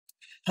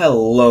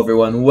Hello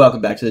everyone, welcome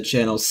back to the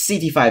channel.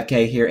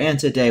 CT5K here, and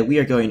today we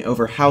are going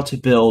over how to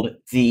build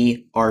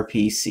the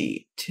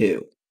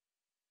RPC2.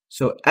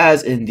 So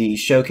as in the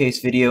showcase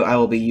video, I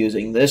will be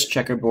using this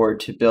checkerboard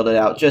to build it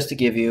out just to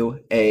give you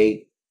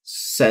a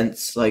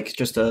sense, like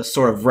just a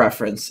sort of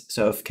reference.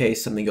 So in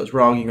case something goes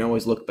wrong, you can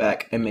always look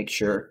back and make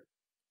sure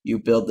you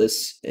build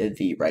this in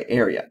the right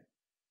area.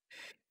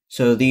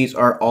 So these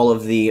are all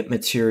of the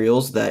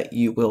materials that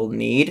you will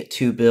need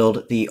to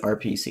build the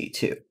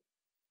RPC2.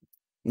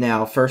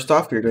 Now, first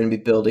off, we're going to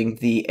be building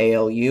the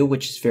ALU,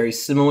 which is very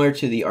similar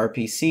to the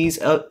RPC's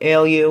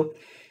ALU,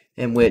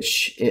 in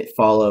which it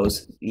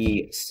follows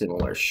the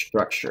similar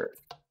structure.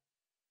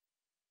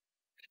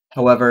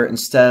 However,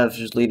 instead of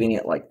just leaving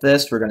it like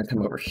this, we're going to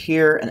come over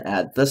here and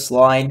add this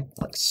line,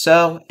 like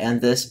so, and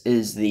this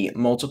is the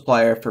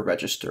multiplier for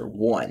register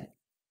 1.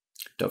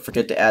 Don't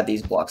forget to add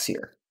these blocks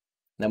here.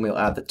 Then we'll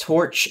add the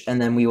torch,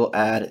 and then we will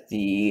add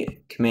the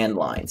command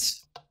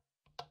lines.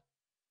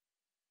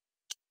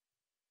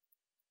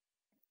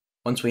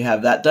 Once we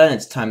have that done,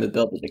 it's time to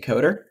build the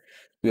decoder.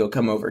 We will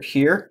come over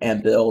here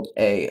and build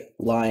a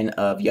line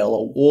of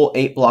yellow wool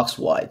 8 blocks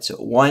wide. So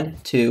 1,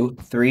 2,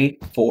 3,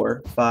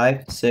 4,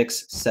 5,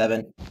 6,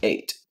 7,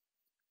 8.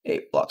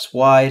 8 blocks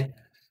wide.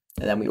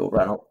 And then we will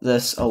run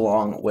this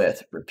along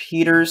with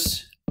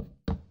repeaters.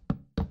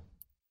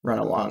 Run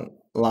along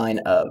line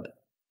of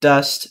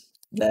dust,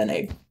 then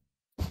a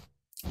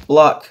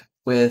block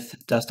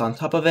with dust on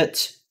top of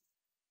it.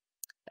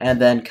 And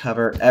then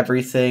cover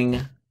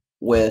everything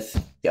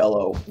with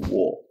yellow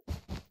wool.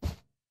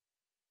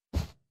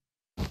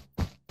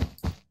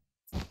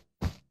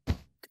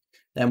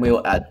 Then we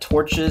will add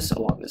torches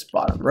along this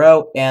bottom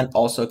row and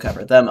also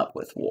cover them up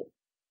with wool.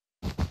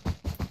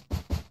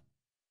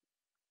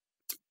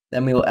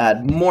 Then we will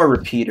add more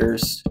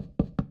repeaters,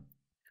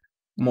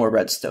 more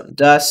redstone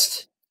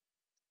dust,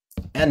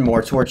 and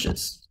more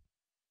torches.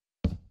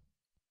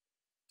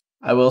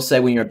 I will say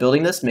when you're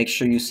building this, make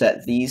sure you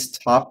set these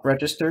top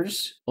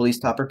registers, or these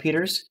top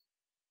repeaters,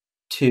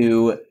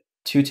 to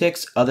 2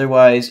 ticks,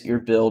 otherwise your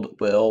build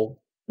will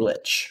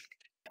glitch.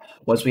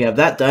 Once we have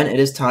that done,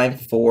 it is time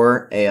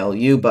for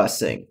ALU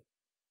busing.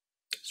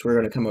 So we're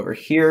going to come over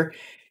here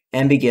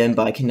and begin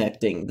by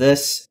connecting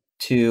this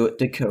to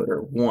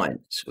decoder 1.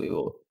 So we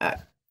will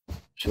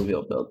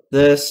build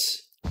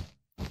this,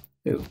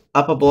 move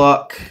up a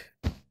block,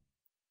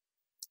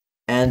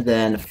 and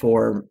then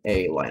form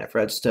a line of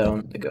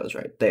redstone that goes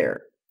right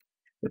there.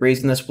 The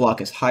reason this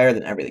block is higher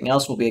than everything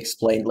else will be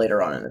explained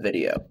later on in the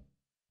video.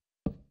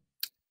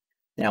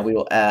 Now we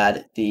will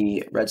add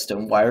the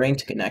redstone wiring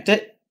to connect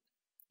it,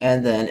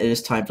 and then it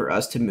is time for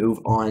us to move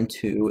on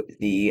to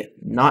the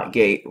NOT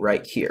gate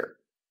right here.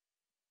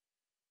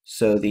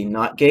 So the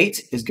NOT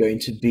gate is going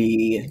to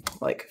be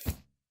like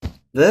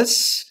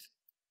this,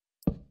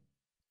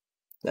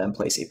 then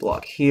place a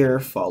block here,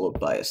 followed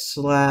by a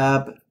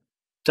slab,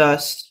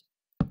 dust,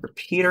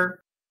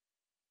 repeater,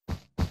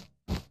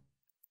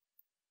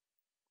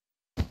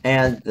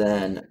 and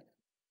then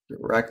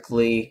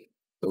directly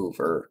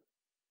over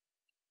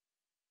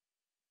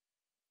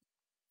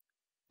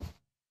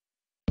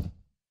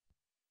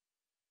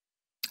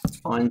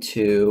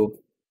onto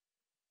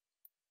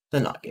the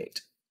NOT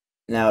gate.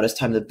 Now it is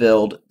time to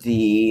build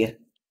the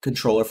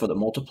controller for the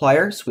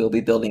multiplier. So we'll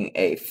be building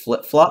a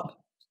flip-flop,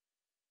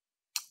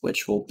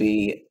 which will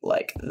be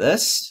like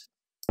this,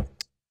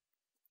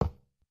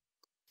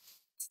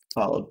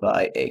 followed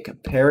by a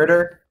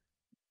comparator,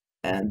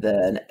 and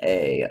then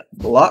a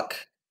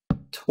block,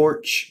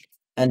 torch,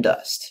 and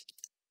dust.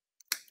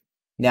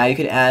 Now you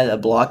can add a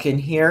block in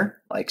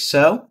here, like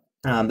so.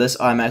 This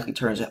automatically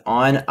turns it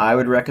on. I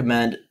would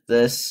recommend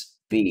this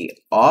be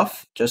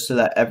off, just so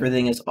that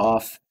everything is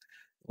off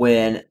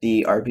when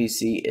the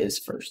RPC is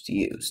first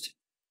used.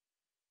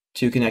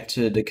 To connect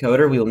to the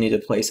decoder, we will need to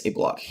place a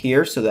block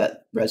here so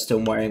that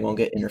redstone wiring won't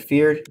get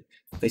interfered.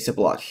 Place a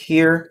block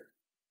here,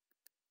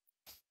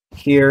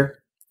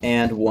 here,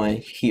 and one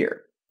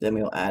here. Then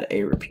we'll add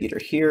a repeater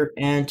here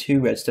and 2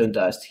 redstone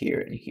dust here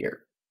and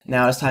here.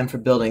 Now it's time for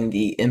building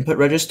the input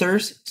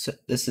registers. So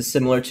this is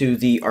similar to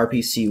the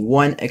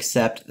RPC1,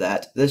 except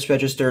that this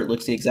register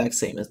looks the exact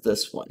same as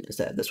this one,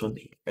 instead of this one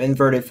being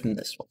inverted from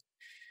this one.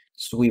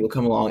 So we will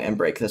come along and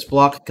break this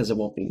block because it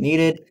won't be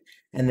needed,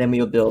 and then we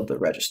will build the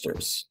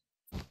registers.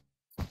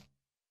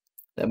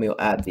 Then we will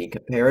add the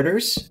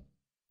comparators,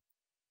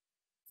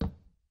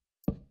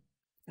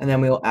 and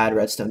then we will add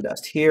redstone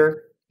dust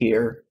here,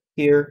 here,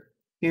 here,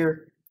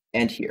 here,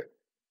 and here.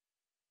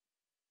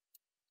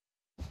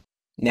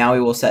 Now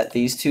we will set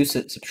these two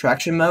to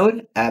subtraction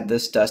mode, add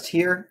this dust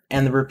here,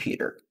 and the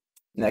repeater.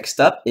 Next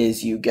up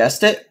is, you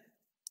guessed it,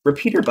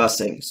 repeater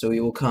busing. So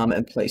we will come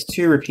and place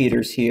 2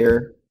 repeaters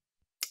here,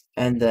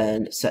 and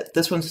then set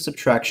this one to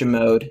subtraction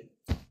mode,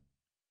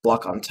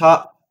 block on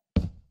top,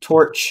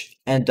 torch,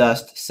 and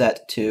dust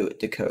set to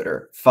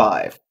decoder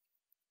 5.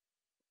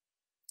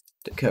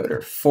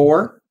 Decoder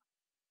 4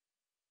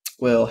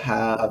 will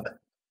have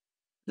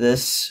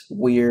this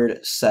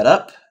weird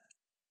setup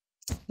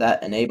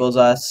that enables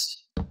us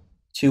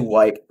to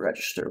wipe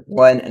register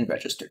 1 and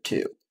register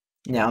 2.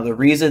 Now, the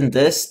reason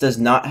this does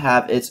not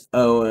have its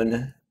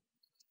own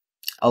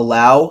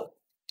allow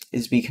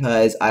is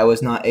because I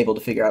was not able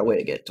to figure out a way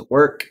to get it to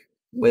work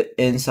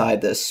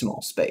inside this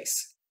small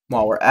space.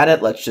 While we're at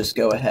it, let's just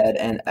go ahead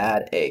and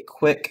add a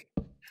quick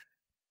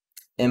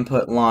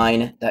input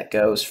line that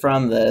goes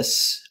from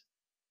this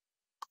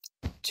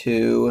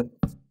to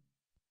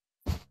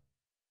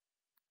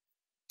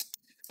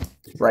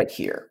right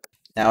here.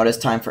 Now it is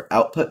time for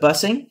output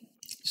busing.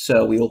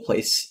 So we will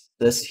place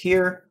this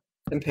here,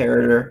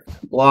 comparator,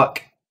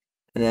 block,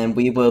 and then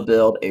we will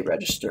build a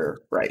register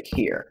right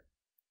here.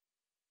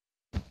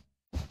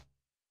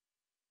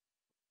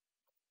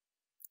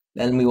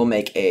 Then we will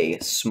make a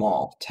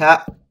small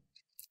tap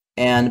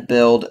and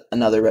build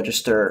another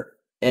register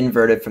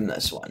inverted from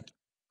this one.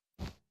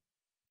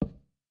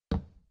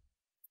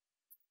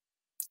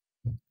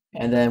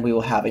 And then we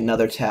will have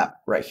another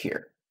tap right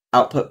here.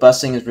 Output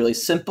busing is really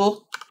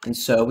simple, and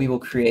so we will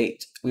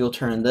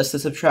turn this to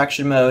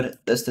subtraction mode,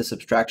 this to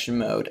subtraction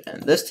mode,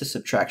 and this to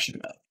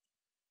subtraction mode.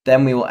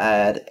 Then we will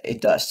add a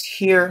dust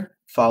here,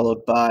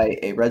 followed by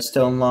a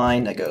redstone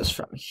line that goes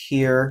from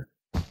here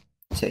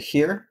to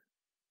here.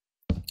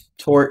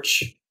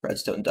 Torch,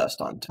 redstone dust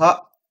on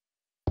top.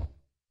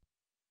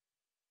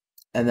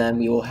 And then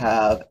we will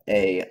have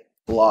a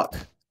block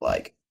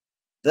like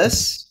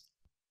this,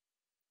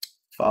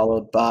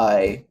 followed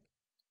by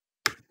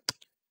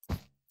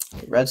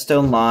a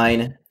redstone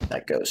line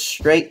that goes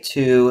straight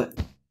to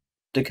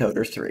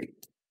Decoder 3.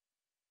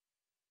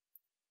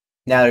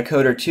 Now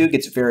Decoder 2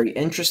 gets very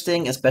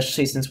interesting,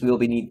 especially since we will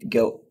need to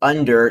go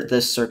under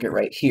this circuit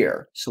right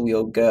here. So we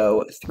will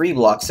go 3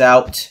 blocks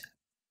out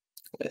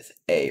with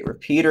a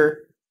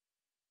repeater,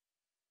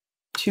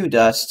 2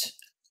 dust,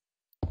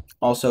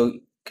 also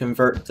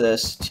convert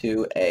this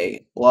to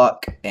a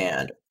block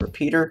and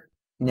repeater.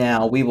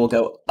 Now we will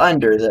go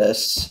under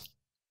this,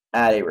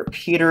 add a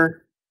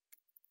repeater,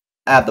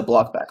 add the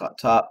block back on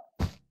top,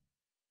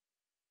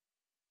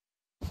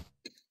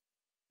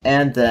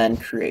 and then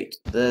create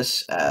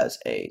this as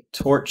a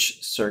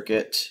torch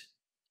circuit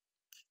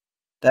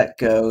that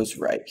goes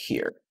right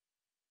here.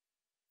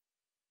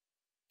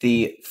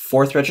 The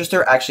 4th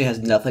register actually has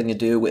nothing to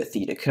do with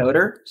the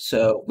decoder,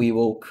 so we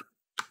will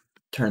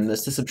turn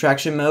this to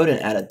subtraction mode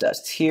and add a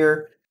dust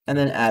here, and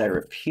then add a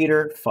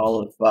repeater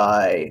followed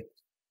by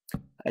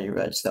a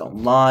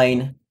redstone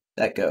line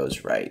that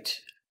goes right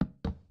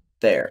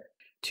there.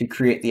 To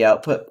create the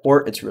output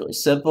port, it's really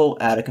simple.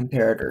 Add a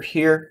comparator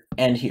here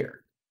and here.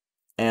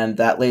 And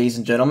that, ladies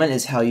and gentlemen,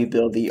 is how you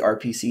build the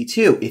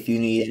RPC2. If you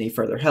need any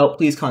further help,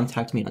 please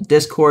contact me on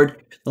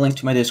Discord. The link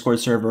to my Discord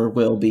server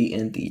will be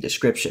in the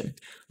description.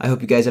 I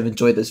hope you guys have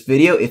enjoyed this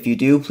video. If you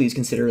do, please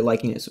consider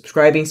liking and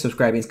subscribing.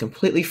 Subscribing is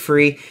completely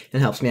free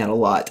and helps me out a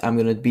lot. I'm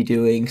going to be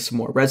doing some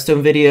more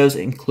redstone videos,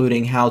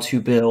 including how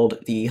to build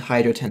the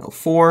Hydro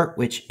 1004,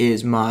 which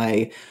is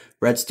my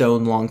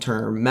redstone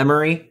long-term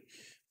memory,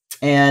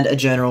 and a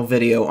general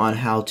video on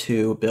how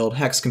to build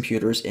hex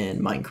computers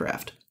in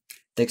Minecraft.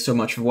 Thanks so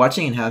much for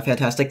watching and have a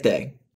fantastic day.